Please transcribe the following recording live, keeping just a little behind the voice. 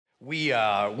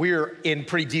We're in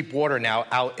pretty deep water now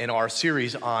out in our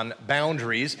series on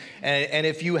boundaries. And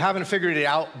if you haven't figured it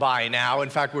out by now,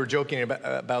 in fact, we were joking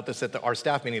about this at our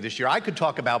staff meeting this year, I could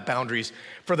talk about boundaries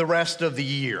for the rest of the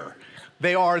year.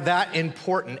 They are that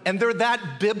important, and they're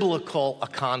that biblical a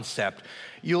concept.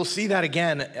 You'll see that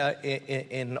again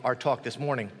in our talk this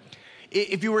morning.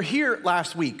 If you were here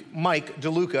last week, Mike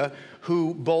DeLuca,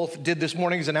 who both did this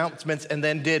morning's announcements and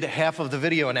then did half of the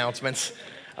video announcements,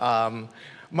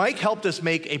 Mike helped us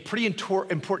make a pretty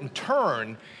important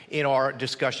turn in our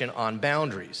discussion on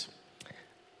boundaries.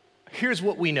 Here's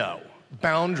what we know.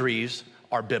 Boundaries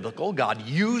are biblical. God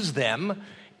used them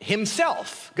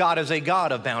himself. God is a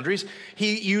God of boundaries.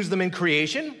 He used them in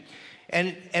creation.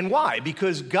 And why?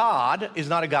 Because God is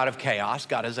not a God of chaos.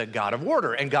 God is a God of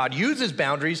order. And God uses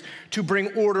boundaries to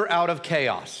bring order out of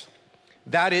chaos.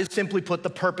 That is, simply put, the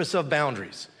purpose of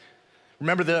boundaries.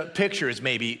 Remember the pictures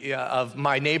maybe of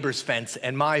my neighbor's fence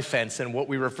and my fence and what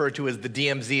we refer to as the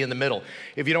DMZ in the middle.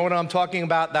 If you know what I'm talking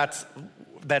about,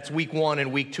 that's week 1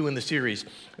 and week 2 in the series.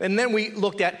 And then we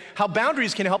looked at how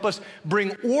boundaries can help us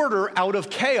bring order out of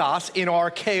chaos in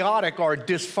our chaotic or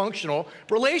dysfunctional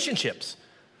relationships.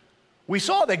 We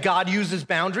saw that God uses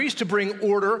boundaries to bring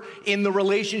order in the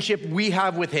relationship we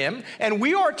have with him, and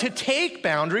we are to take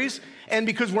boundaries, and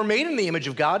because we're made in the image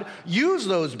of God, use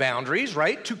those boundaries,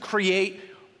 right, to create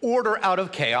order out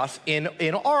of chaos in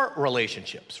our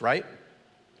relationships, right?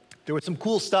 There was some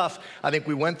cool stuff I think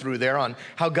we went through there on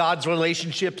how God's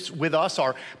relationships with us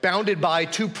are bounded by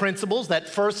 2 principles. That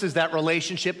first is that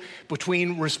relationship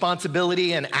between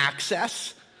responsibility and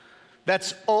access.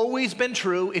 That's always been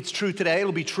true. It's true today.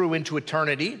 It'll be true into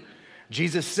eternity.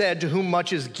 Jesus said, "To whom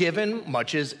much is given,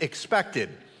 much is expected."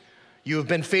 You have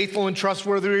been faithful and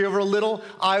trustworthy over a little.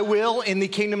 I will, in the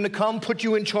kingdom to come, put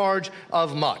you in charge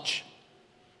of much.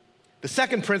 The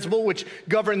second principle, which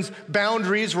governs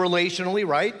boundaries relationally,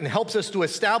 right, and helps us to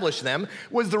establish them,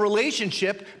 was the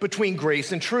relationship between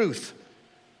grace and truth.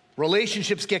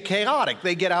 Relationships get chaotic.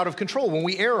 They get out of control when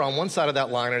we err on one side of that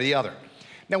line or the other.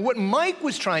 Now, what Mike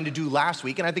was trying to do last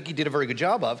week, and I think he did a very good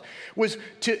job of, was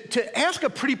to ask a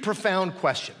pretty profound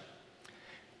question.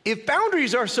 If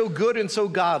boundaries are so good and so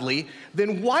godly,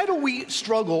 then why do we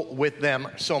struggle with them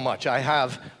so much? I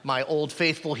have my old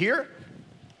faithful here.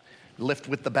 Lift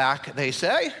with the back, they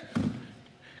say,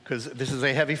 because this is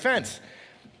a heavy fence.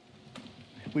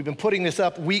 We've been putting this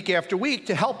up week after week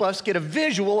to help us get a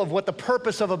visual of what the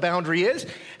purpose of a boundary is,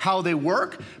 how they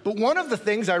work. But one of the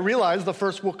things I realized the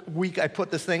first week I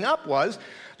put this thing up was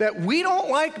that we don't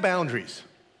like boundaries.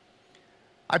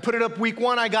 I put it up week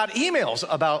 1, I got emails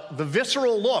about the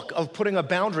visceral look of putting a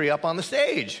boundary up on the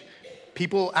stage.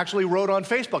 People actually wrote on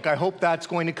Facebook, "I hope that's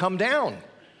going to come down."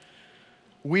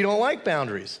 We don't like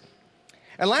boundaries.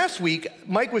 And last week,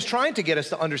 Mike was trying to get us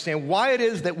to understand why it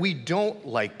is that we don't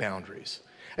like boundaries.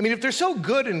 I mean, if they're so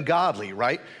good and godly,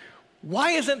 right,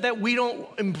 why isn't that we don't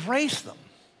embrace them?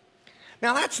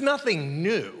 Now, that's nothing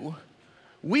new.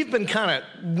 We've been kind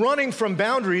of running from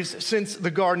boundaries since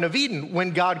the Garden of Eden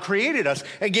when God created us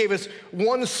and gave us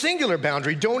one singular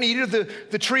boundary. Don't eat of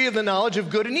the tree of the knowledge of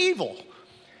good and evil.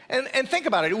 And think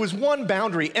about it. It was one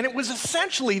boundary, and it was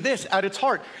essentially this at its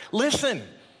heart. Listen,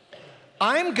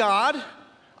 I'm God.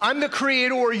 I'm the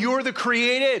creator, you're the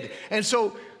created. And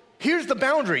so here's the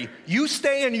boundary. You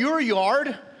stay in your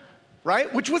yard,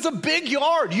 right? Which was a big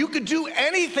yard. You could do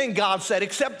anything, God said,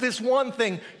 except this one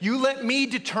thing. You let me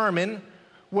determine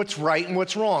what's right and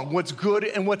what's wrong, what's good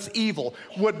and what's evil,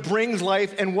 what brings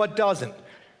life and what doesn't.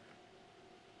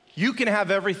 You can have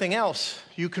everything else.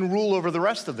 You can rule over the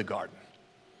rest of the garden.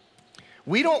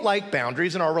 We don't like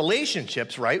boundaries in our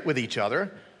relationships, right, with each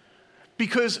other.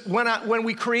 Because when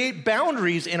we create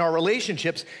boundaries in our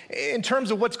relationships, in terms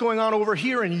of what's going on over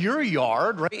here in your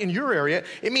yard, right, in your area,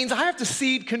 it means I have to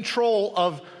cede control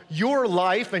of your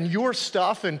life and your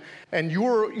stuff and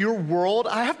your world.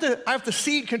 I have to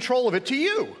cede control of it to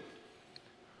you.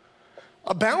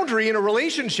 A boundary in a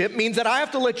relationship means that I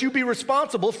have to let you be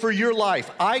responsible for your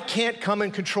life. I can't come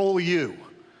and control you.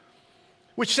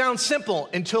 Which sounds simple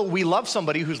until we love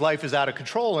somebody whose life is out of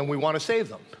control and we want to save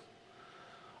them.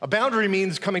 A boundary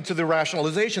means coming to the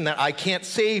rationalization that I can't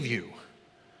save you.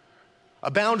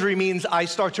 A boundary means I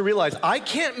start to realize I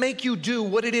can't make you do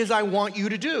what it is I want you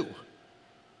to do.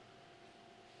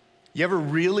 You ever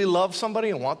really love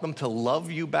somebody and want them to love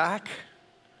you back?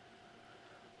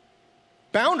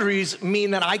 Boundaries mean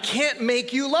that I can't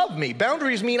make you love me.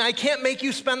 Boundaries mean I can't make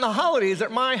you spend the holidays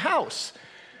at my house.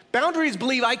 Boundaries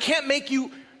believe I can't make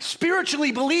you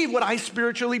spiritually believe what I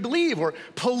spiritually believe, or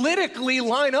politically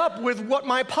line up with what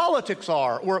my politics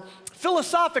are, or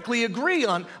philosophically agree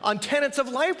on tenets of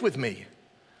life with me.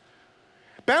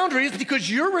 Boundaries, because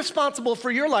you're responsible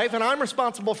for your life and I'm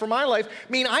responsible for my life,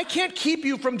 mean I can't keep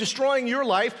you from destroying your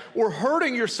life or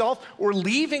hurting yourself or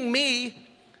leaving me.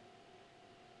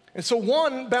 And so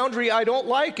one boundary I don't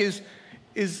like is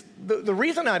the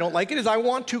reason I don't like it is I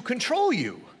want to control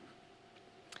you.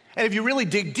 And if you really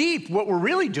dig deep, what we're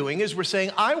really doing is we're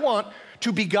saying, I want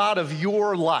to be God of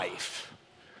your life.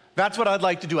 That's what I'd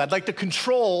like to do. I'd like to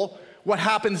control what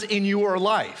happens in your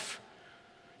life,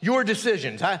 your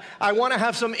decisions. I want to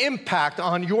have some impact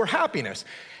on your happiness.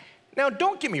 Now,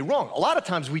 don't get me wrong. A lot of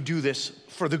times we do this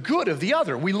for the good of the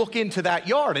other. We look into that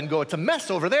yard and go, it's a mess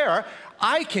over there.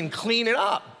 I can clean it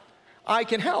up. I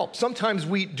can help. Sometimes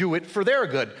we do it for their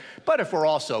good. But if we're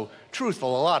also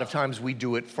truthful, a lot of times we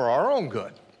do it for our own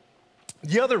good.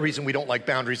 The other reason we don't like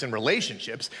boundaries in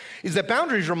relationships is that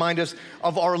boundaries remind us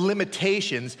of our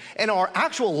limitations and our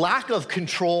actual lack of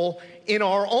control in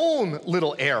our own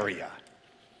little area.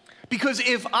 Because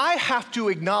if I have to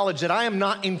acknowledge that I am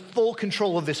not in full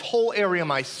control of this whole area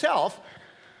myself,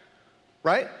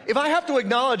 right? If I have to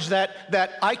acknowledge that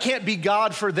I can't be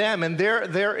God for them and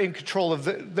they're in control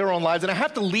of their own lives and I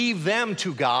have to leave them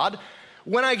to God,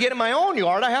 when I get in my own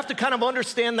yard, I have to kind of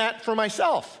understand that for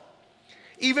myself.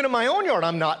 Even in my own yard,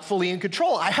 I'm not fully in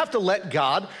control. I have to let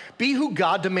God be who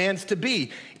God demands to be,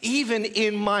 even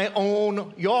in my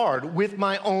own yard, with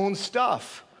my own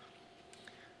stuff.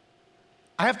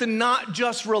 I have to not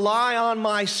just rely on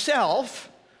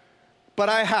myself, but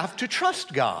I have to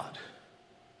trust God.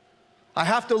 I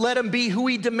have to let him be who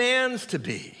he demands to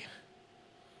be.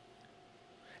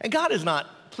 And God is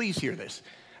not, please hear this.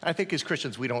 I think as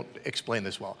Christians, we don't explain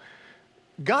this well.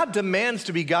 God demands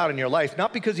to be God in your life,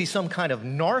 not because he's some kind of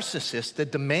narcissist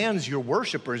that demands your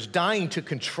worshipers dying to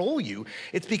control you.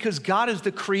 It's because God is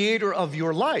the creator of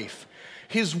your life.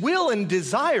 His will and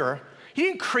desire, he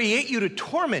didn't create you to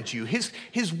torment you.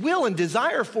 His will and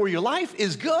desire for your life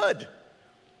is good.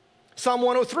 Psalm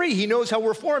 103, he knows how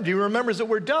we're formed. He remembers that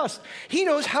we're dust. He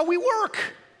knows how we work.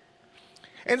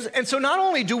 And so not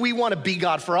only do we want to be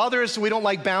God for others, so we don't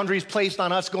like boundaries placed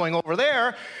on us going over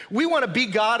there, we want to be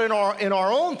God in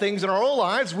our own things, in our own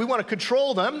lives. We want to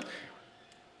control them.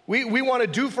 We want to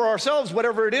do for ourselves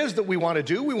whatever it is that we want to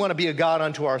do. We want to be a God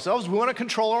unto ourselves. We want to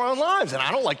control our own lives. And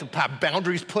I don't like to have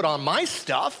boundaries put on my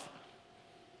stuff.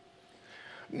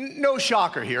 No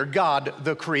shocker here. God,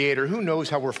 the creator, who knows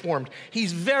how we're formed,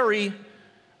 he's very,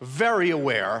 very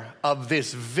aware of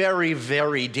this very,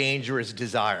 very dangerous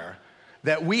desire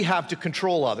that we have to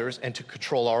control others and to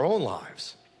control our own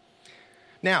lives.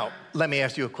 Now, let me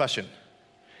ask you a question.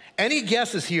 Any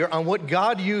guesses here on what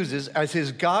God uses as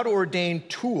his God-ordained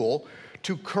tool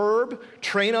to curb,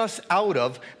 train us out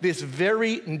of this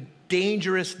very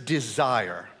dangerous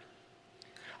desire?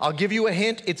 I'll give you a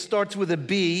hint. It starts with a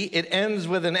B, it ends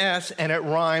with an S, and it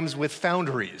rhymes with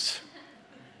foundries.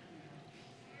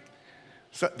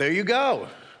 So there you go.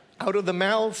 Out of the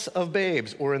mouths of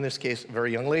babes, or in this case,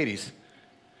 very young ladies.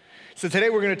 So today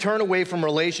we're going to turn away from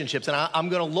relationships, and I'm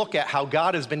going to look at how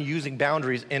God has been using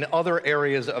boundaries in other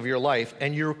areas of your life,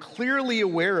 and you're clearly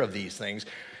aware of these things.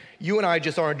 You and I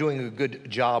just aren't doing a good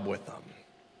job with them.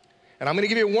 And I'm going to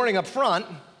give you a warning up front.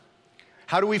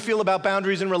 How do we feel about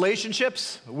boundaries in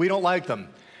relationships? We don't like them.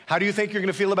 How do you think you're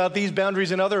going to feel about these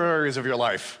boundaries in other areas of your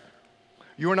life?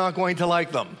 You're not going to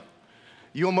like them.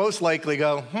 You'll most likely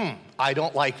go, I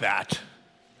don't like that.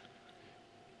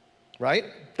 Right?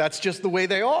 That's just the way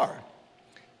they are.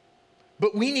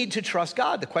 But we need to trust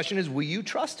God. The question is, will you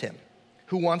trust him,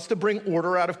 who wants to bring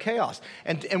order out of chaos?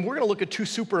 And we're going to look at two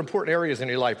super important areas in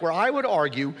your life where I would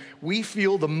argue we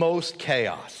feel the most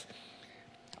chaos.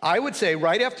 I would say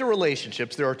right after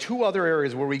relationships, there are two other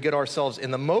areas where we get ourselves in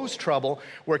the most trouble,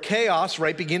 where chaos,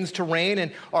 right, begins to reign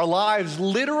and our lives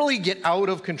literally get out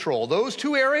of control. Those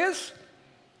two areas,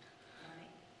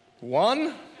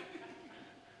 one,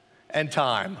 and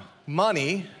time.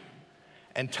 Money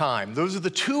and time. Those are the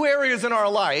two areas in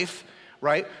our life,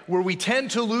 right, where we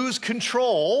tend to lose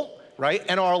control, right,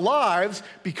 and our lives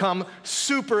become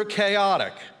super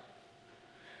chaotic.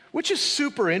 Which is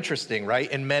super interesting, right,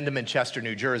 in Mendham and Chester,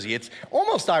 New Jersey. It's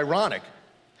almost ironic.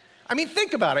 I mean,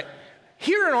 think about it.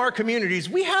 Here in our communities,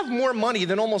 we have more money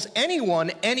than almost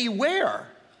anyone anywhere,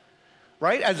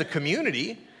 right, as a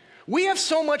community. We have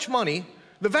so much money,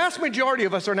 the vast majority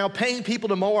of us are now paying people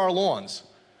to mow our lawns.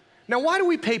 Now, why do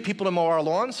we pay people to mow our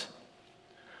lawns?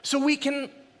 So we can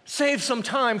save some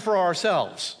time for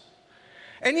ourselves.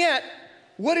 And yet,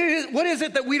 what is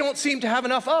it that we don't seem to have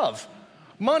enough of?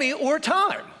 Money or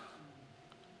time.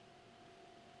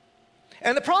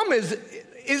 And the problem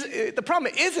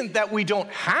isn't that we don't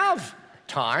have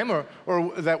time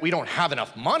or that we don't have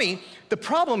enough money. The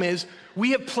problem is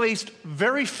we have placed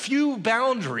very few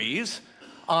boundaries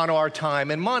on our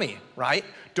time and money, right?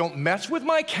 Don't mess with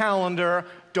my calendar.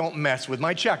 Don't mess with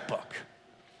my checkbook.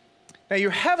 Now,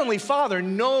 your Heavenly Father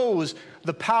knows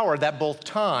the power that both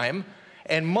time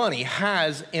and money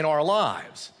has in our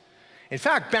lives. In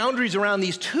fact, boundaries around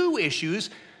these two issues,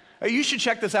 you should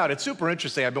check this out. It's super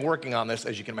interesting. I've been working on this,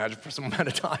 as you can imagine, for some amount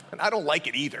of time, and I don't like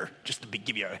it either, just to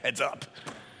give you a heads up.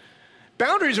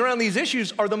 Boundaries around these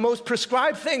issues are the most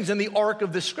prescribed things in the arc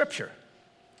of the Scripture.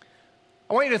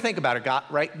 I want you to think about it, God,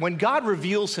 right? When God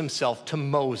reveals himself to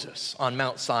Moses on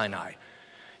Mount Sinai,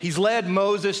 he's led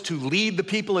Moses to lead the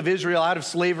people of Israel out of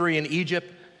slavery in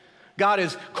Egypt. God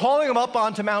is calling him up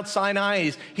onto Mount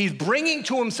Sinai. He's bringing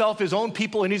to himself his own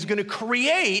people, and he's going to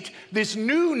create this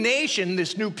new nation,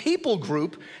 this new people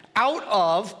group out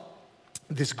of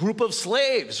this group of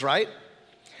slaves, right?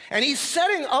 And he's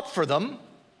setting up for them.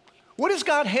 What is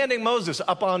God handing Moses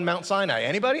up on Mount Sinai?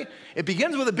 Anybody? It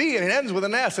begins with a B and it ends with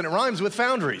an S and it rhymes with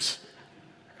foundries.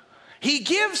 He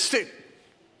gives to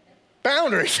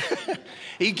boundaries.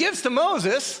 He gives to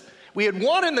Moses. We had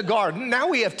one in the garden. Now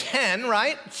we have 10,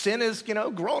 right? Sin has,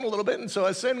 grown a little bit. And so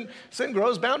as sin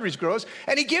grows, boundaries grows.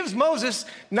 And he gives Moses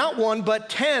not one, but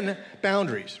 10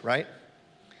 boundaries, right?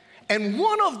 And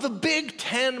one of the big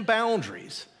 10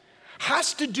 boundaries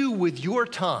has to do with your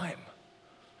time,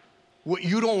 what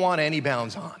you don't want any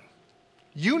bounds on.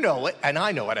 You know it, and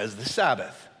I know it as the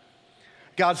Sabbath.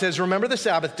 God says, remember the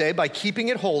Sabbath day by keeping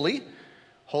it holy.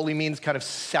 Holy means kind of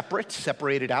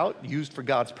separated out, used for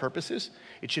God's purposes.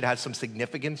 It should have some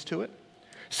significance to it.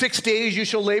 6 days you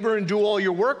shall labor and do all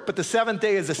your work, but the seventh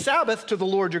day is a Sabbath to the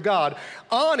Lord your God.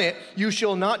 On it you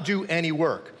shall not do any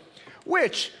work.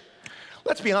 Which,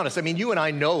 let's be honest, you and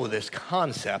I know this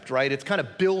concept, right? It's kind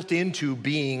of built into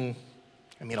being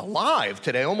alive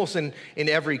today, almost in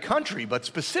every country, but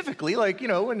specifically,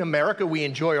 in America, we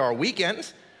enjoy our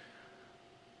weekends.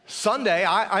 Sunday,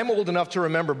 I'm old enough to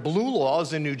remember blue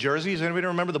laws in New Jersey. Does anybody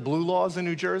remember the blue laws in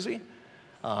New Jersey?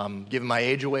 Giving my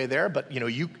age away there, but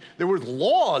there were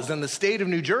laws in the state of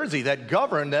New Jersey that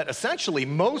governed that essentially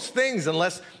most things,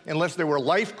 unless they were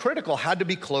life critical, had to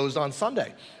be closed on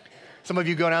Sunday. Some of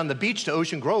you go down the beach to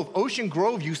Ocean Grove. Ocean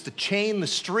Grove used to chain the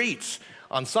streets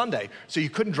on Sunday, so you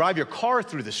couldn't drive your car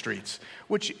through the streets,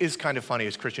 which is kind of funny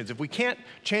as Christians. If we can't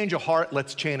change a heart,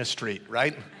 let's chain a street,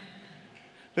 right?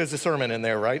 There's a sermon in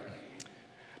there, right?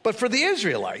 But for the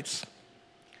Israelites,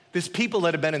 this people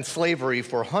that had been in slavery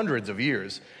for hundreds of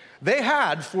years, they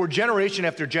had, for generation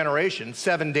after generation,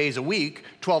 7 days a week,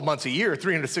 12 months a year,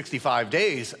 365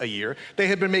 days a year, they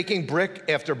had been making brick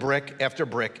after brick after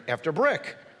brick after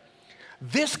brick.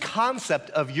 This concept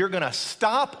of you're going to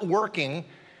stop working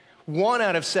 1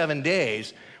 out of 7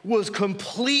 days was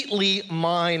completely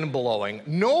mind-blowing.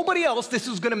 Nobody else, this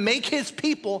was going to make his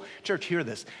people, church, hear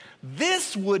this,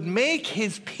 this would make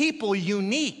his people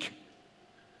unique.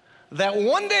 That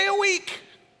 1 day a week,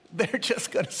 they're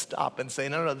just going to stop and say,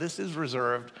 no, this is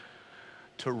reserved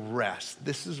to rest.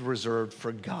 This is reserved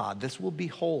for God. This will be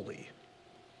holy.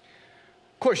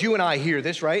 Of course, you and I hear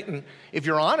this, right? And if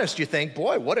you're honest, you think,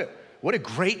 boy, what a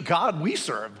great God we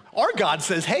serve. Our God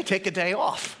says, hey, take a day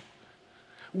off.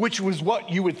 Which was what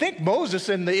you would think Moses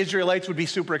and the Israelites would be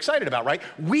super excited about, right?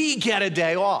 We get a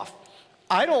day off.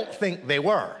 I don't think they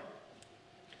were.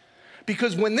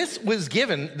 Because when this was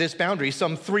given, this boundary,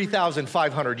 some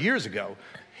 3,500 years ago,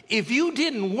 if you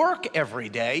didn't work every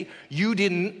day, you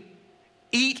didn't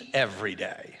eat every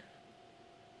day.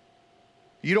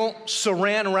 You don't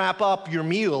saran wrap up your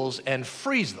meals and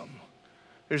freeze them.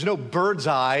 There's no bird's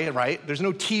eye, right? There's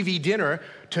no TV dinner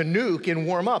to nuke and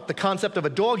warm up. The concept of a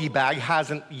doggy bag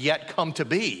hasn't yet come to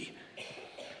be.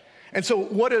 And so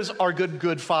what does our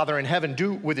good Father in heaven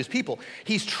do with his people?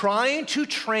 He's trying to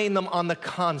train them on the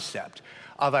concept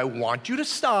of I want you to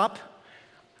stop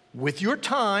with your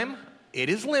time. It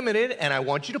is limited, and I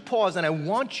want you to pause, and I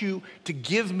want you to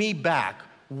give me back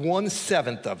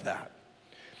 1/7 of that.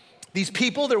 These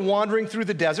people, they're wandering through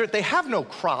the desert. They have no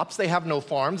crops. They have no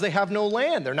farms. They have no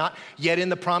land. They're not yet in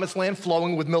the promised land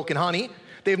flowing with milk and honey.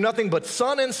 They have nothing but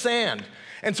sun and sand.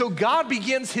 And so God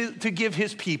begins to give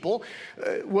his people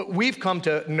what we've come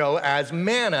to know as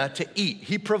manna to eat.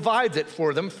 He provides it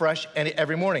for them fresh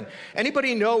every morning.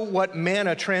 Anybody know what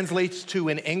manna translates to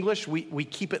in English? We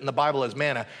keep it in the Bible as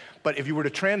manna. But if you were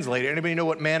to translate it, anybody know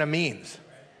what manna means?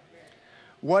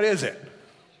 What is it?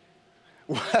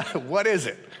 What is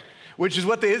it? Which is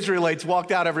what the Israelites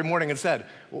walked out every morning and said,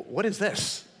 what is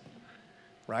this?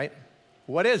 Right?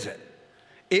 What is it?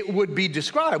 it would be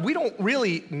described. We don't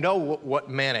really know what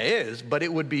manna is, but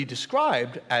it would be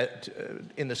described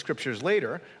in the scriptures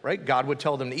later, right? God would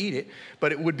tell them to eat it,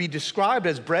 but it would be described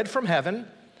as bread from heaven,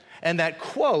 and that,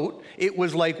 quote, it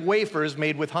was like wafers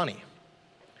made with honey.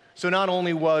 So not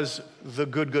only was the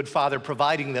good Father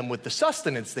providing them with the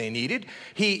sustenance they needed,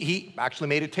 he actually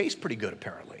made it taste pretty good,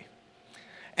 apparently.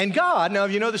 And God, now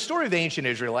if you know the story of the ancient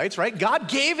Israelites, right? God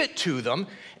gave it to them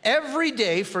every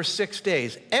day for 6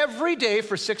 days. Every day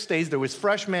for 6 days there was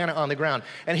fresh manna on the ground.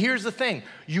 And here's the thing,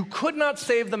 you could not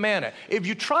save the manna. If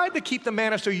you tried to keep the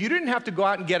manna so you didn't have to go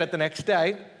out and get it the next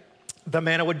day, the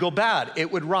manna would go bad,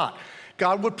 it would rot.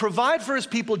 God would provide for his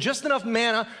people just enough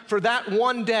manna for that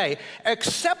one day,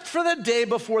 except for the day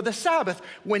before the Sabbath,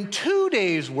 when 2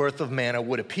 days worth of manna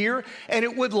would appear, and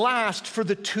it would last for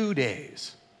the 2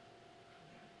 days.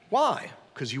 Why?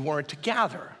 Because you weren't to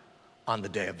gather on the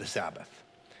day of the Sabbath.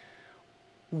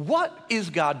 What is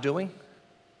God doing?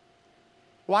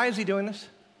 Why is he doing this?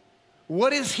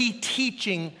 What is he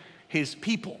teaching his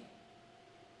people?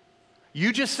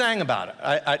 You just sang about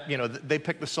it. They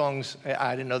picked the songs.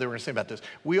 I didn't know they were going to sing about this.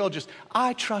 We all just,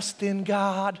 I trust in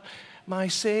God, my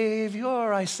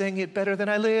Savior. I sing it better than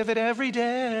I live it every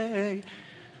day.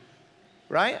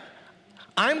 Right?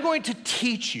 I'm going to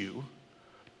teach you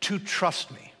to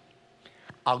trust me.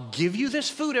 I'll give you this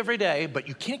food every day, but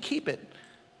you can't keep it.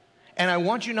 And I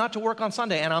want you not to work on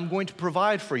Sunday, and I'm going to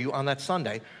provide for you on that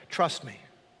Sunday. Trust me.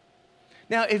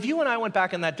 Now, if you and I went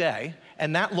back in that day,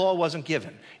 and that law wasn't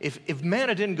given, if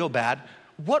manna didn't go bad,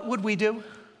 what would we do?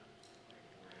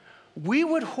 We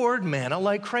would hoard manna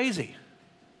like crazy.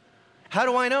 How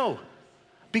do I know?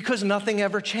 Because nothing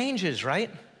ever changes, right?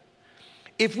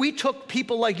 If we took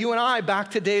people like you and I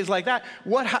back to days like that,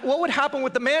 what would happen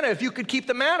with the manna if you could keep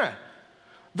the manna?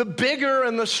 The bigger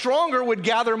and the stronger would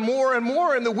gather more and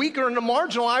more, and the weaker and the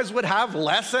marginalized would have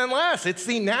less and less. It's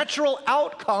the natural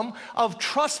outcome of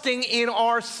trusting in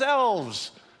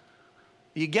ourselves.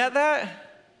 You get that?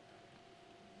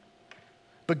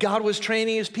 But God was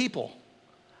training his people.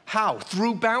 How?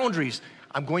 Through boundaries.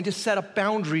 I'm going to set up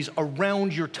boundaries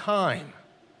around your time.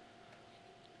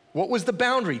 What was the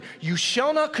boundary? You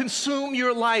shall not consume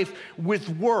your life with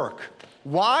work.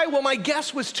 Why? Well, my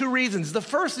guess was 2 reasons. The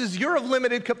first is you're of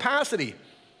limited capacity.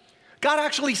 God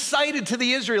actually cited to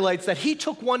the Israelites that he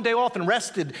took one day off and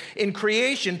rested in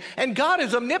creation, and God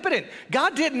is omnipotent.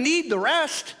 God didn't need the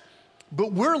rest,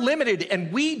 but we're limited,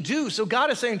 and we do. So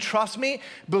God is saying, trust me,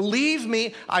 believe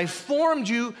me, I formed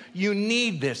you, you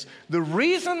need this. The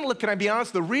reason, look, can I be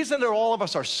honest, the reason that all of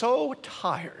us are so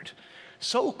tired,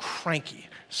 so cranky,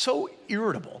 so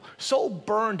irritable, so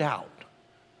burned out,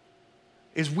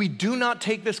 is we do not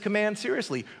take this command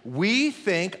seriously. We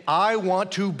think, I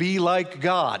want to be like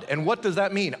God. And what does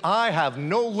that mean? I have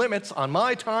no limits on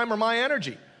my time or my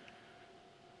energy.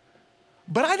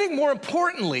 But I think more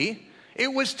importantly, it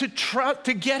was to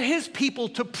get his people,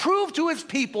 to prove to his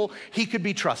people he could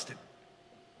be trusted.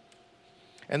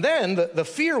 And then the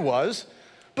fear was,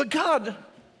 but God,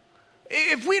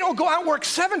 if we don't go out and work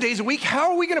 7 days a week,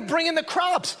 how are we going to bring in the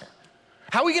crops?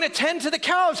 How are we going to tend to the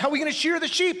cows? How are we going to shear the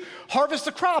sheep, harvest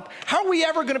the crop? How are we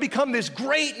ever going to become this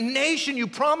great nation you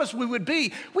promised we would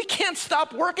be? We can't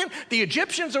stop working. The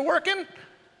Egyptians are working.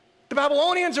 The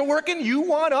Babylonians are working. You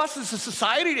want us as a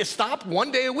society to stop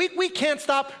 1 day a week? We can't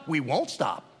stop. We won't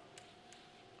stop.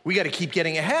 We got to keep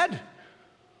getting ahead.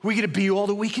 We got to be all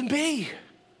that we can be.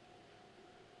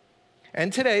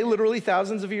 And today, literally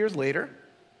thousands of years later,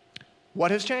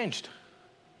 what has changed?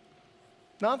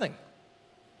 Nothing.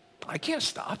 I can't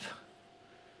stop.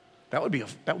 That would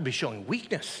be showing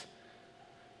weakness.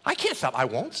 I can't stop. I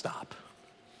won't stop.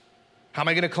 How am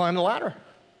I going to climb the ladder?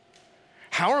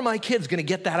 How are my kids going to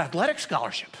get that athletic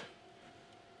scholarship?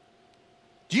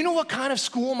 Do you know what kind of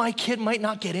school my kid might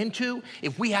not get into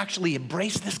if we actually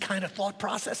embrace this kind of thought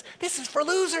process? This is for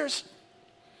losers.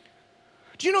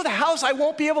 Do you know the house I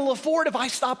won't be able to afford if I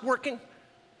stop working?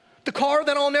 The car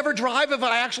that I'll never drive if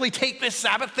I actually take this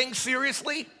Sabbath thing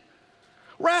seriously?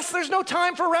 Rest, there's no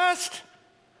time for rest.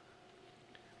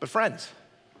 But friends,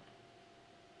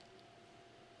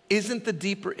 isn't the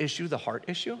deeper issue the heart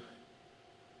issue?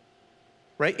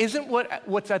 Right? Isn't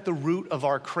what's at the root of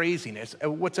our craziness,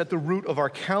 what's at the root of our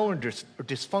calendar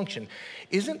dysfunction,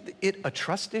 isn't it a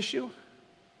trust issue?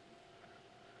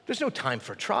 There's no time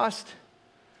for trust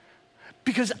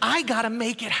because I gotta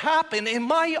make it happen in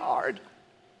my yard.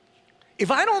 If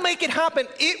I don't make it happen,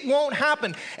 it won't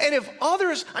happen. And if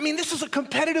others, this is a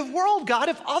competitive world, God.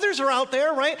 If others are out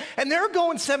there, right, and they're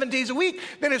going 7 days a week,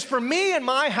 then it's for me and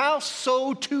my house,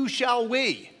 so too shall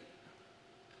we.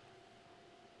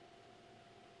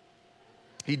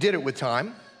 He did it with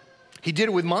time. He did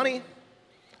it with money.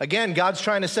 Again, God's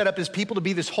trying to set up his people to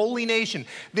be this holy nation,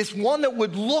 this one that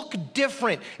would look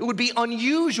different. It would be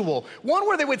unusual, one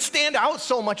where they would stand out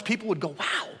so much people would go,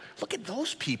 wow, look at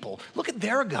those people. Look at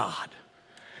their God.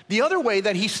 The other way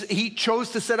that he chose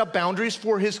to set up boundaries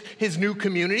for his new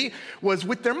community was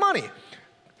with their money.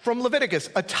 From Leviticus,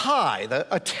 a tithe,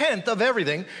 a tenth of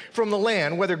everything from the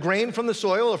land, whether grain from the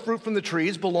soil or fruit from the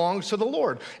trees, belongs to the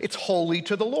Lord. It's holy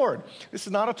to the Lord. This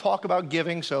is not a talk about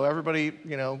giving, so everybody,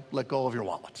 let go of your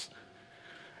wallets.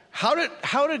 How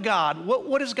did God,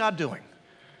 what is God doing?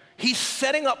 He's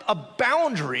setting up a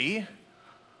boundary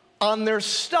on their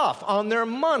stuff, on their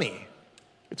money.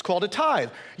 It's called a tithe.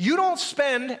 You don't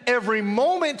spend every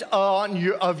moment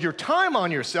of your time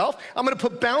on yourself. I'm going to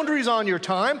put boundaries on your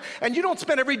time. And you don't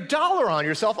spend every dollar on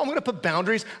yourself. I'm going to put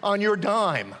boundaries on your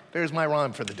dime. There's my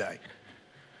rhyme for the day.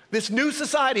 This new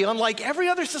society, unlike every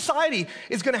other society,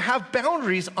 is going to have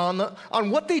boundaries on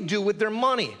what they do with their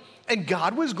money. And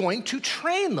God was going to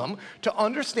train them to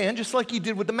understand, just like he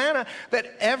did with the manna,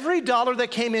 that every dollar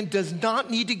that came in does not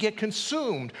need to get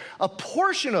consumed. A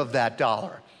portion of that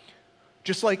dollar,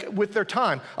 just like with their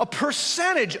time, a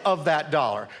percentage of that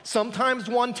dollar, sometimes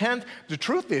 1/10. The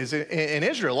truth is, in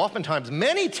Israel, oftentimes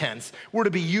many tenths were to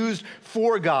be used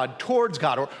for God, towards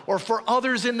God, or for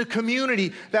others in the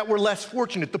community that were less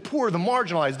fortunate, the poor, the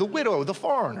marginalized, the widow, the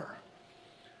foreigner.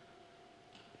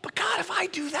 But God, if I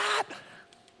do that,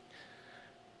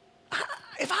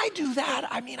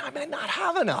 I might not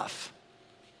have enough.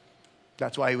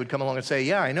 That's why he would come along and say,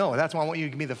 yeah, I know. That's why I want you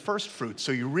to give me the first fruit,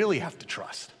 so you really have to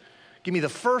trust. Give me the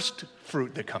first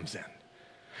fruit that comes in.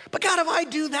 But God, if I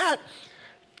do that,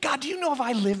 God, do you know if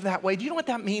I live that way? Do you know what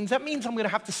that means? That means I'm going to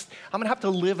have to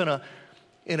live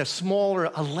in a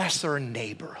smaller, a lesser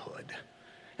neighborhood.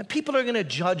 And people are going to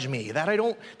judge me that I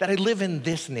live in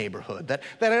this neighborhood, that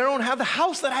I don't have the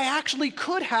house that I actually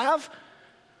could have,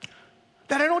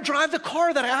 that I don't drive the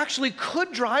car that I actually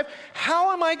could drive.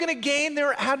 How am I going to gain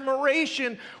their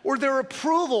admiration or their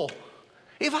approval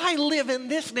if I live in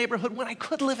this neighborhood when I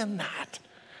could live in that?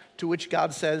 To which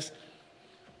God says,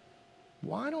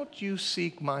 why don't you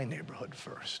seek my neighborhood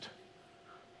first?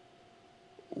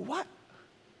 Why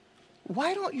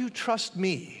don't you trust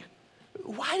me?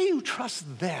 Why do you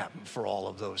trust them for all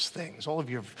of those things, all of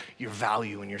your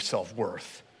value and your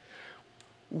self-worth?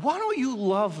 Why don't you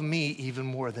love me even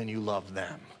more than you love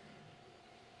them?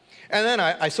 And then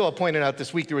I saw it pointed out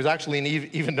this week, there was actually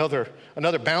even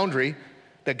another boundary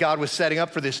that God was setting up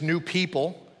for this new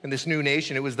people and this new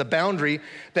nation. It was the boundary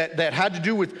that had to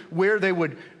do with where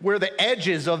the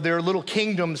edges of their little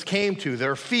kingdoms came to,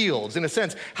 their fields. In a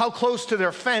sense, how close to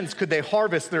their fence could they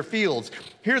harvest their fields?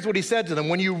 Here's what he said to them: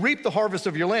 when you reap the harvest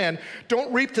of your land,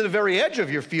 don't reap to the very edge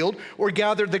of your field or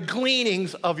gather the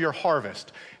gleanings of your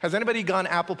harvest. Has anybody gone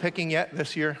apple picking yet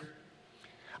this year?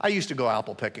 I used to go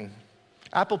apple picking.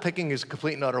 Apple picking is a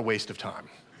complete and utter waste of time.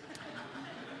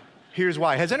 Here's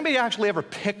why. Has anybody actually ever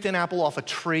picked an apple off a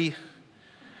tree?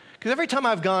 Because every time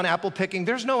I've gone apple picking,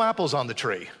 there's no apples on the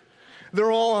tree.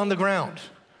 They're all on the ground.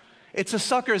 It's a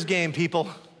sucker's game, people.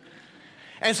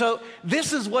 And so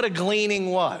this is what a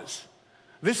gleaning was.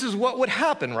 This is what would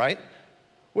happen, right?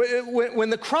 When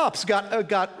the crops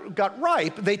got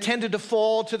ripe, they tended to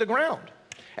fall to the ground.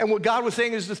 And what God was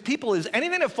saying is this people is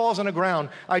anything that falls on the ground,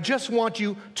 I just want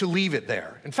you to leave it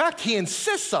there. In fact, he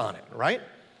insists on it, right?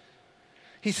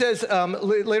 He says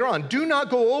later on, do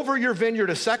not go over your vineyard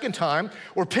a second time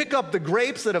or pick up the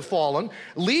grapes that have fallen.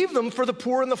 Leave them for the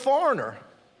poor and the foreigner.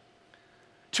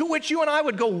 To which you and I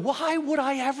would go, why would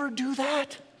I ever do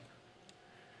that?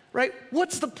 Right?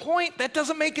 What's the point? That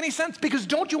doesn't make any sense, because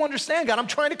don't you understand, God, I'm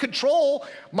trying to control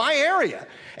my area.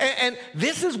 And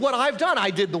this is what I've done. I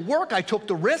did the work. I took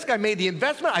the risk. I made the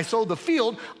investment. I sowed the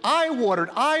field. I watered.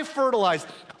 I fertilized.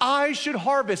 I should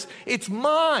harvest. It's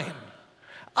mine.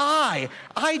 I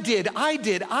did,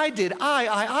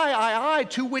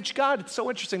 to which God, it's so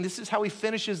interesting, this is how he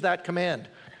finishes that command.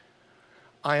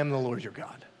 I am the Lord your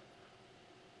God.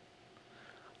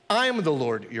 I am the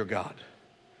Lord your God.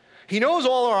 He knows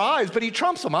all our eyes, but he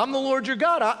trumps them. I'm the Lord your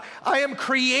God. I am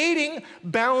creating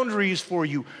boundaries for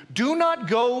you. Do not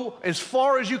go as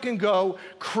far as you can go.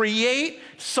 Create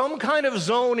some kind of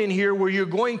zone in here where you're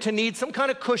going to need some kind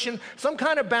of cushion, some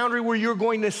kind of boundary where you're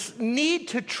going to need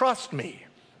to trust me.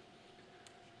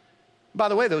 By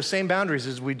the way, those same boundaries,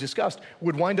 as we discussed,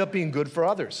 would wind up being good for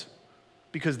others,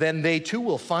 because then they too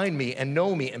will find me and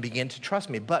know me and begin to trust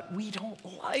me. But we don't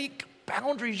like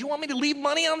boundaries. You want me to leave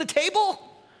money on the table?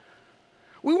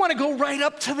 We want to go right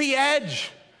up to the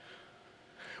edge.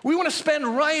 We want to spend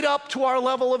right up to our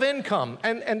level of income.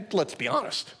 And let's be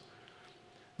honest,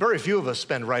 very few of us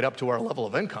spend right up to our level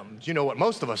of income. Do you know what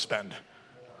most of us spend?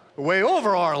 way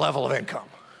over our level of income.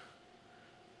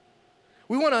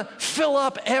 We want to fill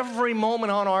up every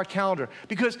moment on our calendar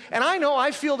because, and I know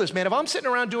I feel this, man. If I'm sitting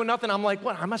around doing nothing, I'm like,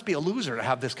 what? I must be a loser to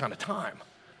have this kind of time,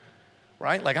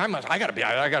 right? Like I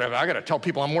gotta tell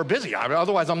people I'm more busy.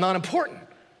 Otherwise, I'm not important.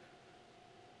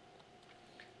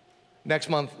 Next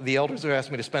month, the elders have asked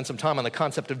me to spend some time on the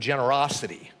concept of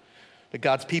generosity, that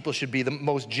God's people should be the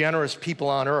most generous people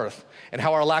on earth, and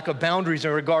how our lack of boundaries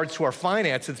in regards to our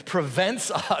finances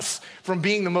prevents us from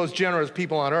being the most generous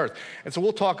people on earth. And so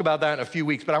we'll talk about that in a few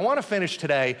weeks. But I want to finish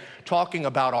today talking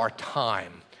about our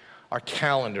time, our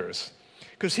calendars.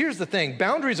 Because here's the thing,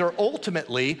 boundaries are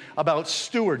ultimately about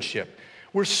stewardship.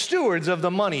 We're stewards of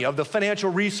the money, of the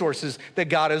financial resources that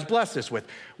God has blessed us with.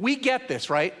 We get this,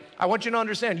 right? I want you to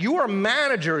understand, you are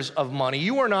managers of money.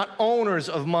 You are not owners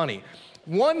of money.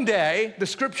 One day, the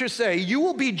scriptures say, you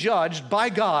will be judged by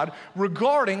God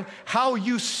regarding how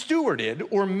you stewarded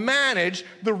or managed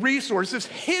the resources,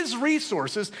 his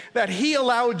resources, that he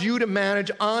allowed you to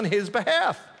manage on his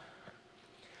behalf.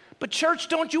 But church,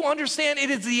 don't you understand?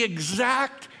 It is the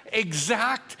exact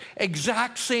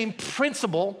same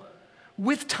principle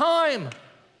with time.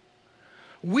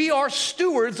 We are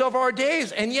stewards of our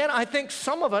days, and yet I think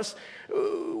some of us,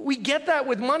 we get that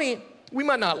with money. We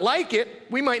might not like it,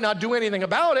 we might not do anything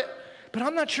about it, but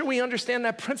I'm not sure we understand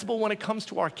that principle when it comes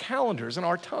to our calendars and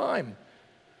our time.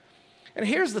 And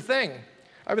here's the thing,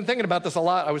 I've been thinking about this a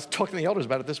lot. I was talking to the elders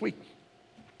about it this week.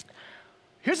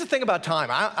 Here's the thing about time.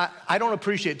 I don't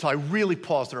appreciate it until I really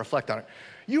pause to reflect on it.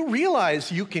 You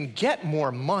realize you can get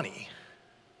more money.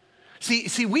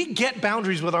 See, we get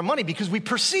boundaries with our money because we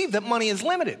perceive that money is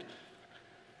limited.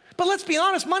 But let's be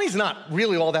honest, money's not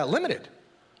really all that limited.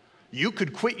 You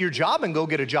could quit your job and go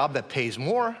get a job that pays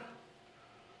more.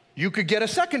 You could get a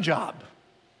second job,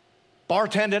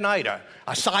 bartend at night,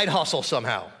 a side hustle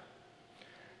somehow.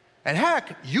 And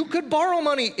heck, you could borrow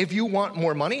money if you want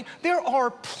more money. There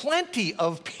are plenty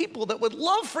of people that would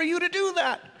love for you to do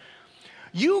that.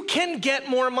 You can get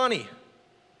more money.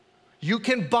 You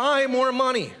can buy more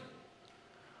money.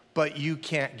 But you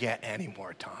can't get any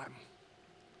more time.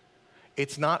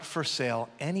 It's not for sale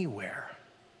anywhere.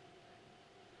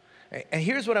 And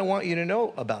here's what I want you to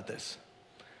know about this.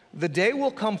 The day will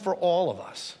come for all of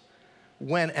us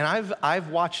when, and I've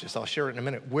watched this, I'll share it in a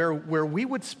minute, where we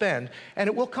would spend, and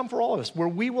it will come for all of us, where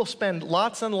we will spend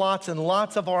lots and lots and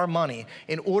lots of our money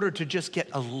in order to just get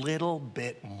a little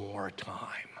bit more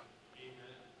time.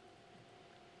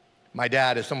 My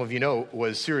dad, as some of you know,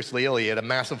 was seriously ill. He had a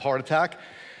massive heart attack.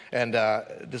 And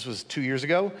this was 2 years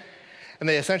ago. And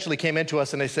they essentially came into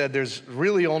us and they said, there's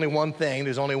really only one thing,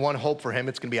 there's only one hope for him.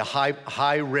 It's gonna be a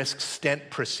high-risk stent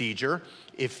procedure.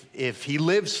 If he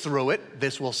lives through it,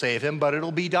 this will save him, but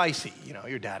it'll be dicey. You know,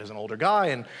 your dad is an older guy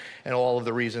and all of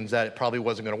the reasons that it probably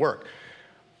wasn't gonna work.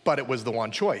 But it was the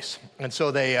one choice. And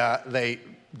so they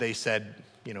said,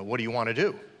 you know, what do you wanna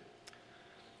do?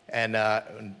 And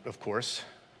of course,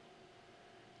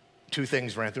 two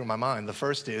things ran through my mind. The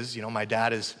first is, you know, my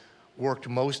dad has worked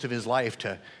most of his life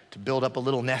to build up a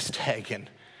little nest egg. And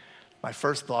my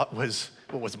first thought was,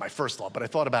 what was my first thought? But I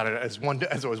thought about it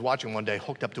as I was watching one day,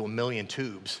 hooked up to 1 million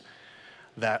tubes,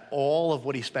 that all of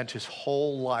what he spent his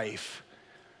whole life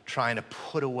trying to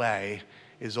put away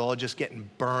is all just getting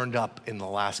burned up in the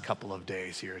last couple of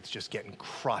days here. It's just getting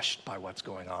crushed by what's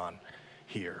going on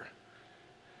here.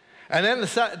 And then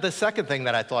the second thing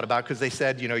that I thought about, because they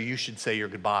said, you know, you should say your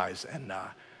goodbyes. And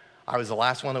I was the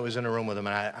last one that was in a room with him,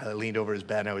 and I leaned over his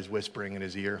bed, and I was whispering in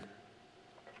his ear.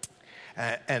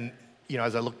 And you know,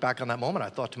 as I look back on that moment, I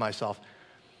thought to myself,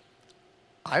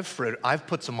 I've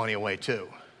put some money away too.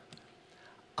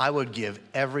 I would give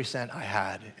every cent I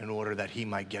had in order that he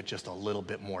might get just a little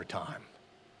bit more time.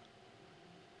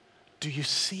 Do you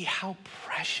see how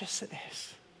precious it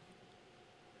is?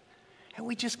 And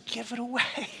we just give it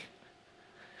away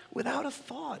without a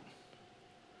thought.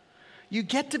 You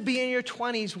get to be in your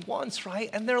 20s once, right?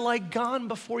 And they're like gone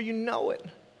before you know it.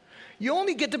 You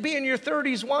only get to be in your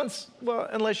 30s once, well,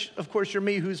 unless, of course, you're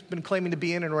me, who's been claiming to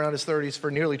be in and around his 30s for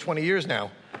nearly 20 years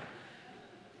now.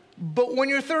 But when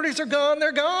your 30s are gone,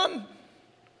 they're gone.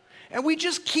 And we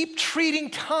just keep treating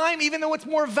time, even though it's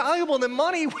more valuable than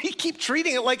money, we keep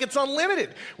treating it like it's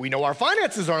unlimited. We know our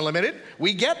finances aren't limited.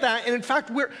 We get that. And in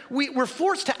fact, we're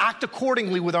forced to act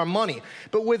accordingly with our money.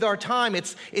 But with our time,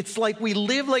 it's like we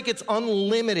live like it's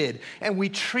unlimited, and we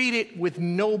treat it with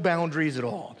no boundaries at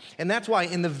all. And that's why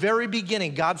in the very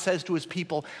beginning, God says to his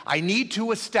people, I need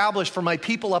to establish for my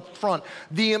people up front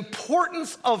the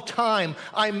importance of time.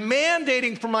 I'm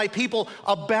mandating for my people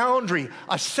a boundary,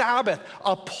 a Sabbath,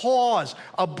 a pause,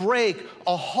 a break,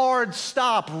 a hard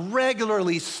stop,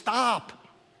 regularly stop.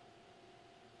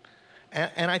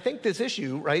 And I think this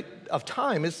issue, right, of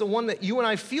time is the one that you and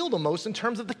I feel the most in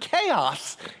terms of the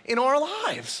chaos in our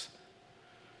lives.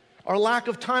 Our lack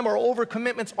of time, our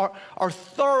overcommitments, our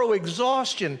thorough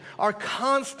exhaustion, our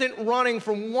constant running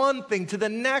from one thing to the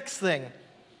next thing.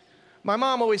 My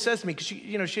mom always says to me, because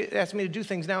she asks me to do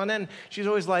things now and then, she's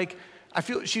always like, I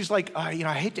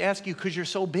hate to ask you because you're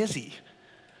so busy.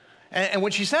 And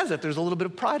when she says it, there's a little bit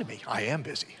of pride in me. I am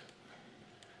busy.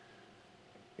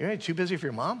 You're too busy for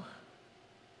your mom?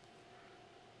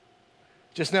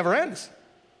 Just never ends.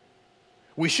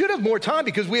 We should have more time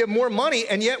because we have more money,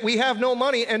 and yet we have no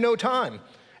money and no time.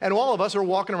 And all of us are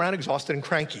walking around exhausted and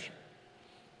cranky.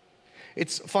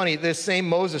 It's funny, this same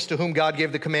Moses to whom God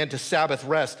gave the command to Sabbath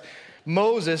rest,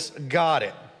 Moses got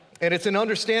it. And it's in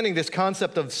understanding this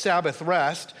concept of Sabbath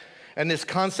rest and this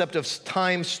concept of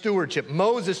time stewardship.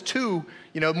 Moses too,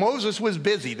 Moses was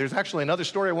busy. There's actually another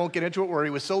story, I won't get into it, where he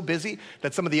was so busy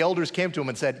that some of the elders came to him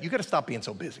and said, you got to stop being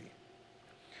so busy.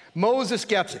 Moses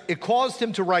gets it. It caused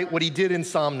him to write what he did in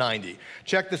Psalm 90.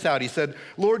 Check this out. He said,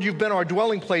 Lord, you've been our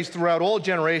dwelling place throughout all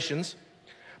generations.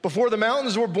 Before the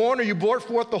mountains were born, or you brought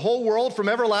forth the whole world, from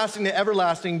everlasting to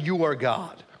everlasting, you are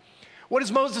God. What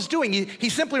is Moses doing?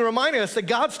 He's simply reminding us that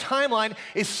God's timeline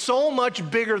is so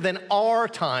much bigger than our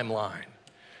timeline.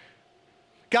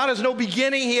 God has no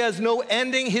beginning. He has no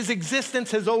ending. His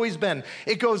existence has always been.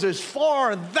 It goes as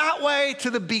far that way to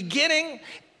the beginning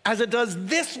as it does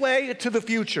this way to the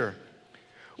future,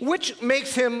 which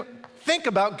makes him think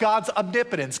about God's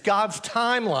omnipotence, God's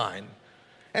timeline,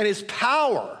 and his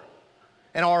power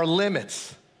and our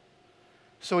limits.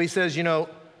 So he says,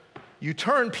 you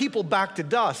turn people back to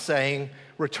dust, saying,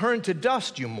 return to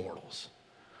dust, you mortals.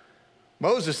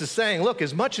 Moses is saying, look,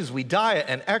 as much as we diet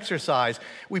and exercise,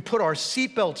 we put our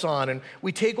seatbelts on and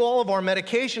we take all of our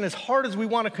medication, as hard as we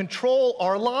want to control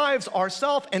our lives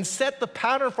ourselves and set the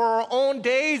pattern for our own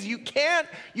days, you can't,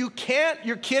 you're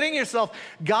kidding yourself.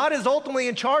 God is ultimately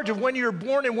in charge of when you're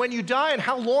born and when you die and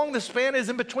how long the span is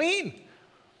in between.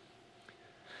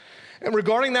 And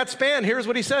regarding that span, here's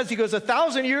what he says. He goes,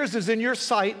 1,000 years is in your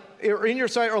sight,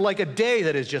 or like a day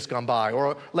that has just gone by,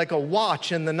 or like a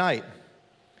watch in the night.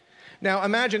 Now,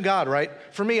 imagine God, right?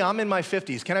 For me, I'm in my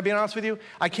 50s. Can I be honest with you?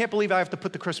 I can't believe I have to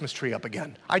put the Christmas tree up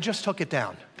again. I just took it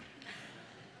down,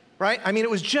 right? I mean, it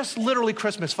was just literally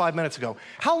Christmas 5 minutes ago.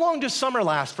 How long does summer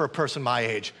last for a person my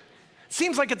age? It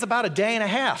seems like it's about a day and a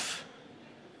half.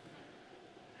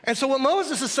 And so what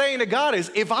Moses is saying to God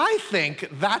is, if I think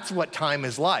that's what time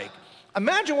is like,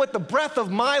 imagine what the breadth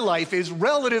of my life is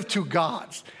relative to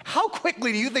God's. How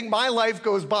quickly do you think my life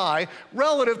goes by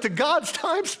relative to God's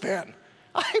time span?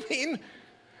 I mean,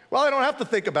 well, I don't have to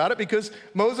think about it because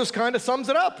Moses kind of sums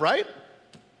it up, right?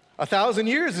 1,000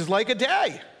 years is like a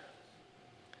day.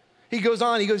 He goes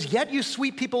on, he goes, yet you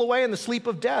sweep people away in the sleep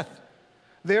of death.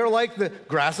 They're like the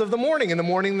grass of the morning. In the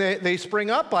morning they spring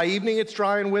up, by evening it's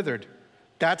dry and withered.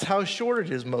 That's how short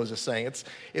it is, Moses saying.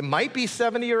 It might be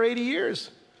 70 or 80 years.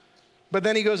 But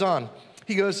then he goes on.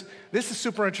 He goes, this is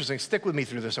super interesting. Stick with me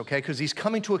through this, okay? Because he's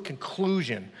coming to a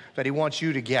conclusion that he wants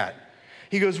you to get.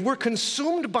 He goes, we're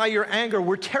consumed by your anger.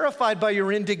 We're terrified by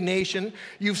your indignation.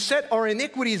 You've set our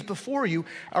iniquities before you,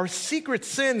 our secret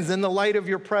sins in the light of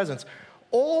your presence.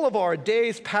 All of our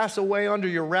days pass away under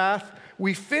your wrath.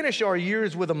 We finish our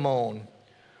years with a moan.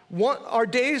 Our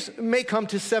days may come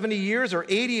to 70 years or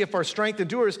 80 if our strength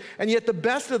endures, and yet the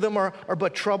best of them are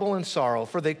but trouble and sorrow,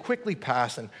 for they quickly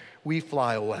pass and we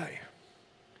fly away.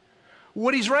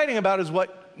 What he's writing about is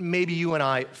what maybe you and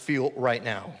I feel right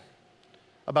now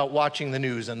about watching the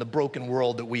news and the broken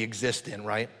world that we exist in,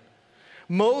 right?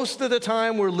 Most of the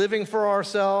time we're living for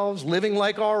ourselves, living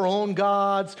like our own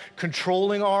gods,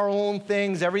 controlling our own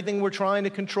things, everything we're trying to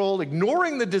control,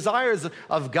 ignoring the desires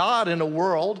of God in a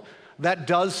world that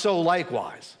does so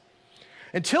likewise.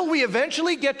 Until we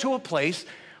eventually get to a place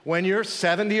when you're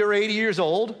 70 or 80 years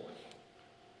old,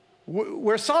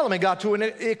 where Solomon got to in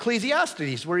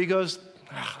Ecclesiastes, where he goes,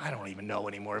 I don't even know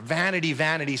anymore. Vanity,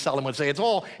 vanity, Solomon would say. It's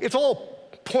all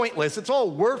pointless. It's all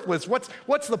worthless.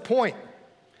 What's the point?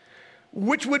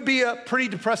 Which would be a pretty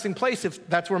depressing place if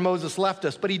that's where Moses left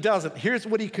us, but he doesn't. Here's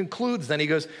what he concludes then. He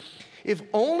goes, if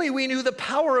only we knew the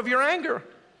power of your anger,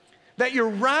 that your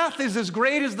wrath is as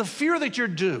great as the fear that you're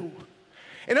due.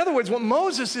 In other words, what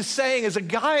Moses is saying is a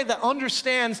guy that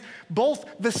understands both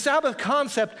the Sabbath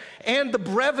concept and the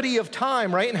brevity of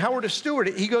time, right, and how we're to steward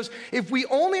it. He goes, if we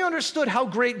only understood how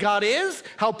great God is,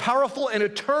 how powerful and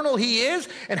eternal he is,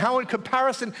 and how in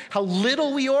comparison, how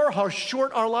little we are, how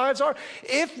short our lives are,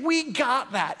 if we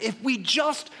got that, if we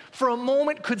just for a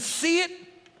moment could see it,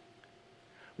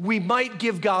 we might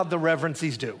give God the reverence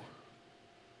he's due.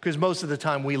 Because most of the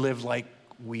time we live like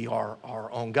we are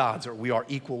our own gods, or we are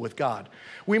equal with God.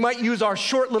 We might use our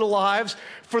short little lives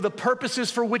for the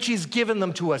purposes for which he's given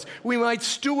them to us. We might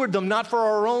steward them, not for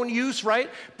our own use, right?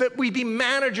 That we be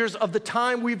managers of the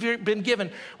time we've been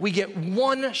given. We get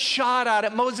one shot at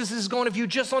it. Moses is going, if you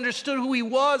just understood who he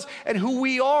was and who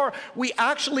we are, we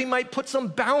actually might put some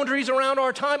boundaries around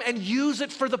our time and use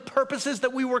it for the purposes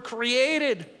that we were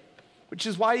created, which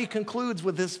is why he concludes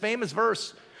with this famous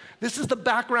verse. This is the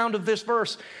background of this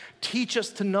verse. Teach us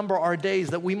to number our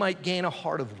days that we might gain a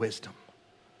heart of wisdom.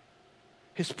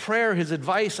 His prayer, his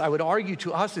advice, I would argue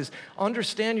to us, is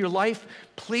understand your life.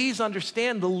 Please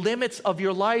understand the limits of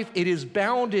your life. It is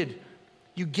bounded.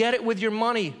 You get it with your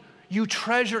money. You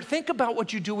treasure. Think about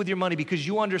what you do with your money because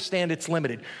you understand it's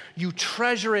limited. You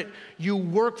treasure it. You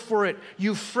work for it.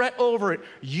 You fret over it.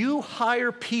 You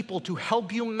hire people to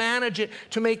help you manage it,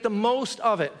 to make the most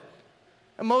of it.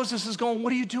 And Moses is going, what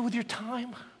do you do with your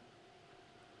time?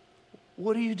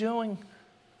 What are you doing?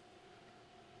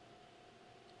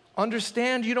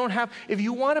 Understand you don't have, if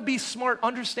you want to be smart,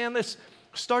 understand this.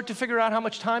 Start to figure out how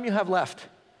much time you have left.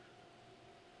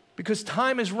 Because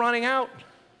time is running out.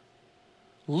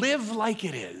 Live like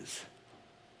it is.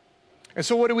 And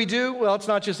so what do we do? Well, it's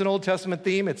not just an Old Testament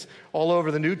theme, it's all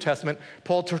over the New Testament.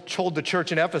 Paul told the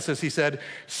church in Ephesus, he said,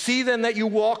 see then that you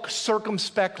walk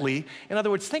circumspectly. In other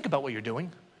words, think about what you're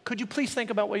doing. Could you please think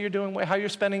about what you're doing, how you're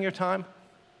spending your time?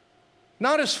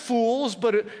 Not as fools,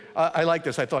 but I like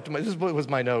this. I thought to myself, this was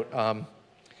my note.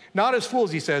 Not as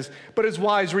fools, he says, but as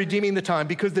wise, redeeming the time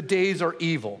because the days are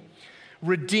evil.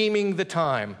 Redeeming the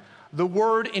time. The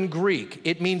word in Greek,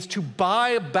 it means to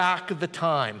buy back the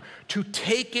time, to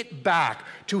take it back,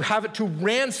 to have it, to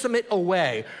ransom it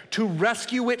away, to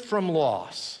rescue it from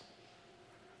loss.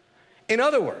 In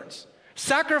other words,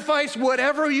 sacrifice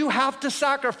whatever you have to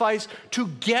sacrifice to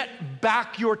get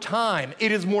back your time.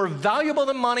 It is more valuable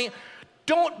than money.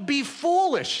 Don't be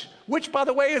foolish, which, by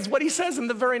the way, is what he says in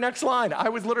the very next line. I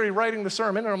was literally writing the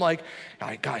sermon, and I'm like,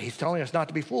 oh, God, he's telling us not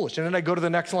to be foolish. And then I go to the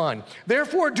next line.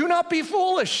 Therefore, do not be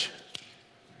foolish,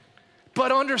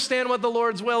 but understand what the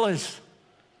Lord's will is.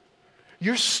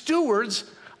 You're stewards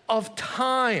of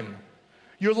time.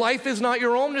 Your life is not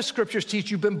your own, the scriptures teach.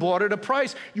 You've been bought at a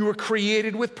price. You were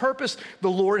created with purpose.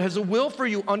 The Lord has a will for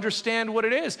you. Understand what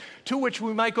it is. To which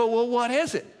we might go, well, what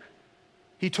is it?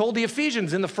 He told the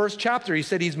Ephesians in the first chapter, he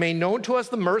said, he's made known to us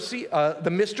the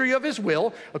mystery of his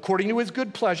will, according to his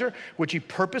good pleasure, which he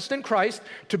purposed in Christ,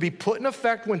 to be put in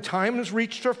effect when time has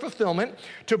reached her fulfillment,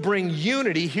 to bring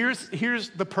unity. Here's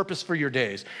the purpose for your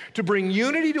days. To bring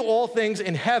unity to all things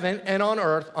in heaven and on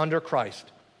earth under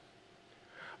Christ.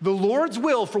 The Lord's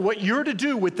will for what you're to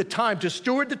do with the time, to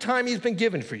steward the time he's been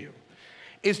given for you,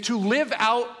 is to live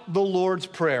out the Lord's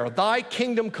prayer. Thy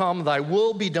kingdom come, thy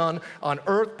will be done on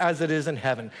earth as it is in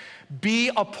heaven. Be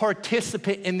a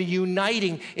participant in the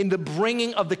uniting, in the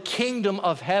bringing of the kingdom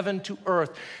of heaven to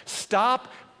earth.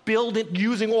 Stop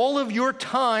using all of your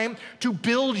time to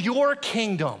build your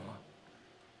kingdom.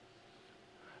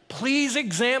 Please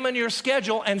examine your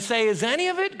schedule and say, is any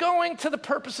of it going to the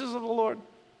purposes of the Lord?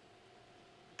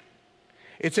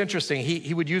 It's interesting,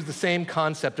 he would use the same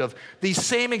concept of these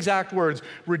same exact words,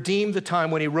 redeem the time,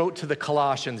 when he wrote to the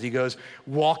Colossians. He goes,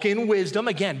 walk in wisdom,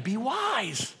 again, be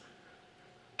wise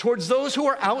towards those who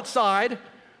are outside,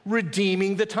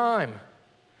 redeeming the time.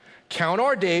 Count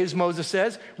our days, Moses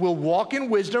says, we'll walk in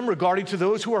wisdom regarding to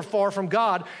those who are far from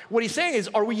God. What he's saying is,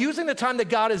 are we using the time that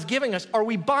God is giving us? Are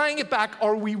we buying it back?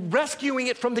 Are we rescuing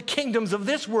it from the kingdoms of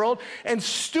this world and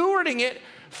stewarding it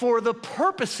for the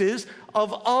purposes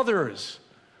of others?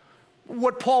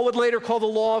 What Paul would later call the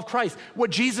law of Christ.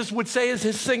 What Jesus would say is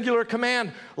his singular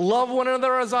command. Love one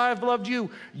another as I have loved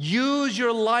you. Use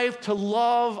your life to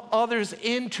love others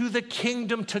into the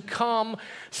kingdom to come.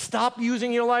 Stop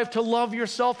using your life to love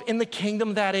yourself in the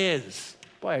kingdom that is.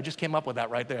 Boy, I just came up with that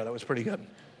right there. That was pretty good.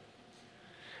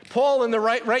 Paul,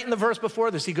 right in the verse before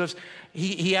this, he goes,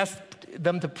 he asked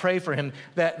them to pray for him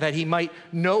that he might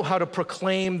know how to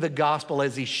proclaim the gospel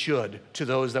as he should to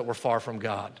those that were far from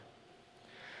God.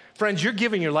 Friends, you're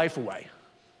giving your life away.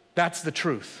 That's the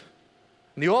truth.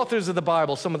 And the authors of the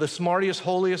Bible, some of the smartest,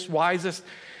 holiest, wisest,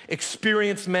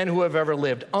 experienced men who have ever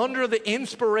lived, under the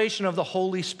inspiration of the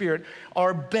Holy Spirit,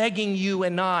 are begging you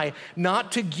and I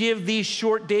not to give these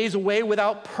short days away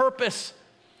without purpose,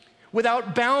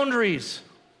 without boundaries.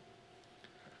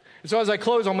 And so as I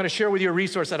close, I'm going to share with you a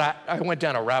resource that I went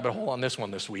down a rabbit hole on this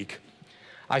one this week.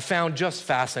 I found just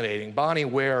fascinating. Bronnie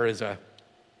Ware is a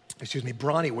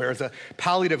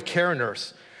palliative care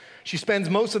nurse. She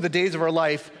spends most of the days of her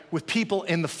life with people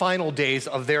in the final days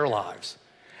of their lives.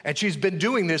 And she's been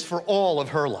doing this for all of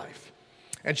her life.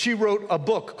 And she wrote a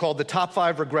book called The Top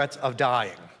 5 Regrets of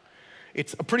Dying.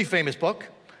 It's a pretty famous book.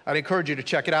 I'd encourage you to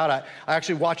check it out. I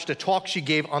actually watched a talk she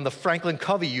gave on the Franklin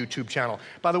Covey YouTube channel.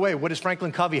 By the way, what does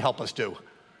Franklin Covey help us do?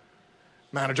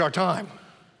 Manage our time.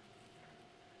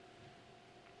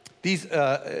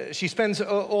 She spends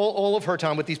all of her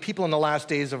time with these people in the last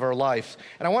days of her life.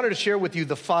 And I wanted to share with you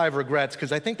the 5 regrets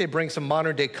because I think they bring some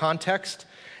modern day context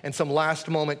and some last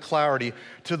moment clarity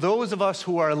to those of us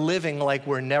who are living like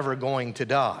we're never going to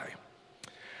die.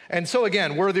 And so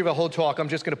again, worthy of a whole talk, I'm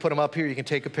just going to put them up here. You can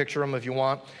take a picture of them if you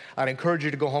want. I'd encourage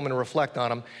you to go home and reflect on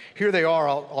them. Here they are.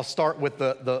 I'll start with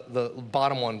the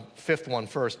bottom one, 5th one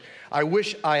first. I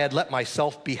wish I had let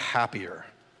myself be happier.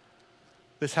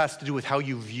 This has to do with how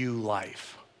you view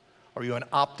life. Are you an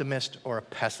optimist or a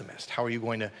pessimist? How are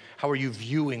you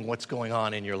viewing what's going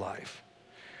on in your life?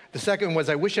 The second was,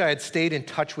 I wish I had stayed in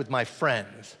touch with my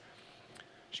friends.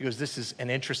 She goes, this is an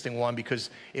interesting one because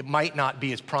it might not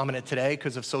be as prominent today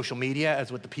because of social media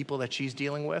as with the people that she's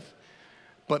dealing with.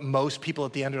 But most people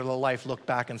at the end of their life look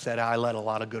back and said, I let a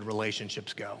lot of good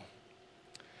relationships go.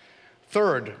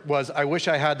 Third was, I wish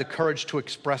I had the courage to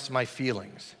express my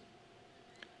feelings.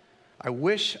 I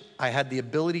wish I had the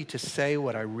ability to say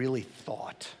what I really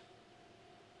thought.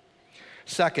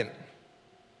 Second,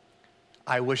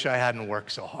 I wish I hadn't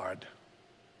worked so hard.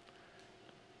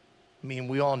 I mean,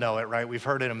 we all know it, right? We've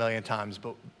heard it a million times,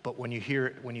 but when you hear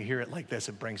it like this,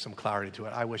 it brings some clarity to it.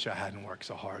 I wish I hadn't worked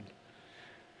so hard.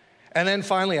 And then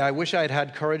finally, I wish I had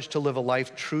had courage to live a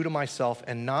life true to myself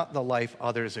and not the life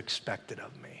others expected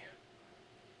of me.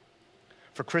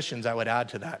 For Christians, I would add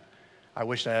to that, I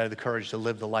wish I had the courage to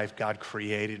live the life God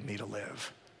created me to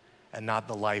live and not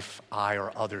the life I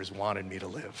or others wanted me to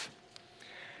live.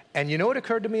 And you know what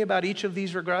occurred to me about each of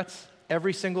these regrets?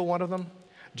 Every single one of them?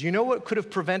 Do you know what could have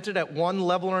prevented at one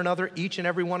level or another each and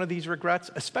every one of these regrets,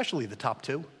 especially the top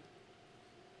 2?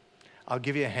 I'll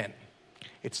give you a hint.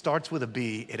 It starts with a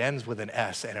B, it ends with an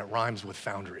S, and it rhymes with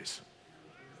foundries.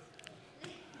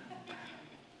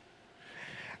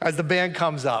 As the band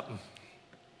comes up,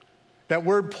 that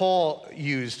word Paul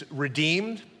used,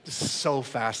 redeemed, this is so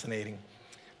fascinating.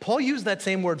 Paul used that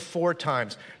same word 4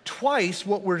 times, twice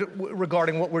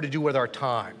regarding what we're to do with our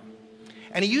time.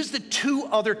 And he used it 2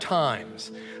 other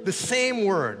times, the same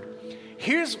word.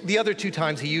 Here's the other 2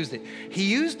 times he used it. He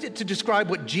used it to describe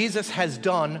what Jesus has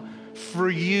done for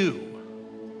you,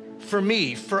 for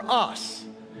me, for us.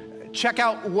 Check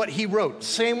out what he wrote,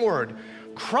 same word.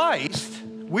 Christ,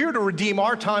 we're to redeem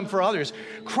our time for others.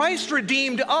 Christ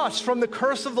redeemed us from the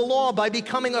curse of the law by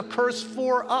becoming a curse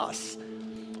for us.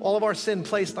 All of our sin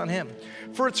placed on him.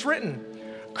 For it's written,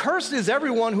 cursed is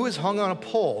everyone who is hung on a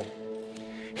pole.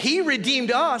 He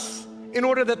redeemed us in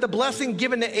order that the blessing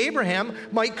given to Abraham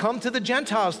might come to the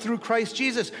Gentiles through Christ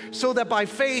Jesus, so that by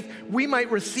faith we might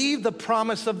receive the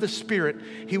promise of the Spirit.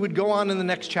 He would go on in the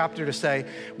next chapter to say,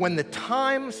 when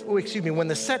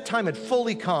the set time had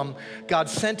fully come, God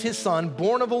sent his son,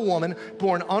 born of a woman,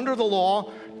 born under the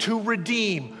law, to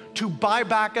redeem, to buy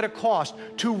back at a cost,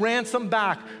 to ransom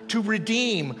back, to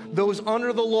redeem those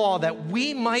under the law, that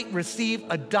we might receive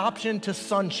adoption to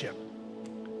sonship.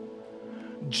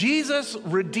 Jesus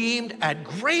redeemed at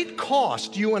great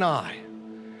cost you and I.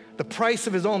 The price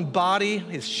of his own body,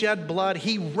 his shed blood.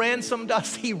 He ransomed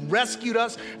us. He rescued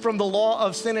us from the law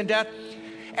of sin and death.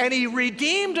 And he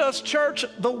redeemed us, church.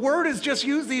 The word is just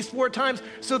used these 4 times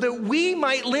so that we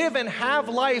might live and have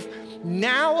life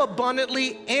now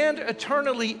abundantly and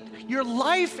eternally. Your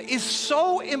life is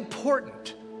so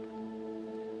important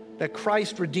that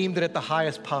Christ redeemed it at the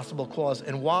highest possible cost.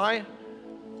 And why?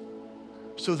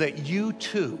 So that you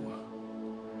too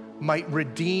might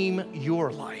redeem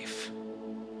your life,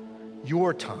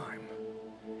 your time,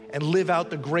 and live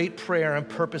out the great prayer and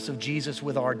purpose of Jesus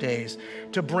with our days,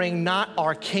 to bring not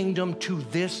our kingdom to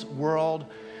this world,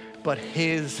 but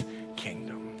his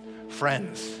kingdom.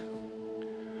 Friends,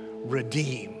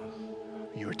 redeem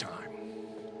your time.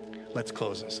 Let's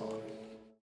close in song.